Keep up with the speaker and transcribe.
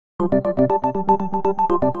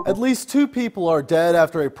At least 2 people are dead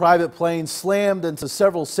after a private plane slammed into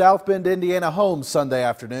several South Bend, Indiana homes Sunday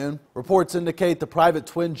afternoon. Reports indicate the private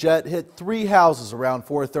twin jet hit 3 houses around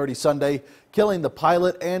 4:30 Sunday, killing the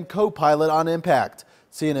pilot and co-pilot on impact.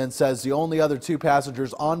 CNN says the only other 2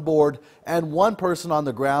 passengers on board and 1 person on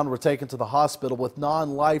the ground were taken to the hospital with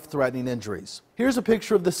non-life-threatening injuries. Here's a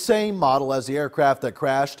picture of the same model as the aircraft that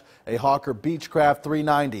crashed, a Hawker Beechcraft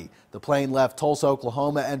 390. The plane left Tulsa,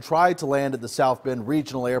 Oklahoma and tried to land at the South Bend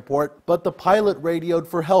Regional Airport, but the pilot radioed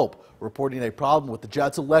for help, reporting a problem with the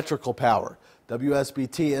jet's electrical power.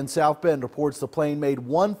 WSBT in South Bend reports the plane made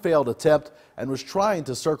 1 failed attempt and was trying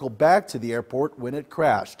to circle back to the airport when it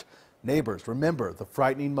crashed. Neighbors remember the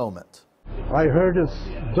frightening moment. I heard this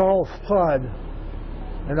dull thud,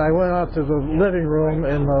 and I went out to the living room,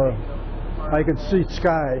 and I could see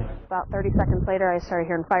sky. About 30 seconds later, I started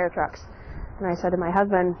hearing fire trucks, and I said to my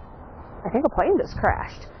husband, I think a plane just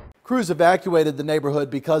crashed. Crews evacuated the neighborhood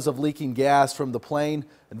because of leaking gas from the plane.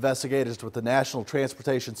 Investigators with the National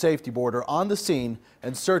Transportation Safety Board are on the scene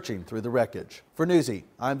and searching through the wreckage. For Newsy,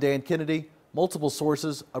 I'm Dan Kennedy. Multiple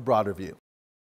sources, a broader view.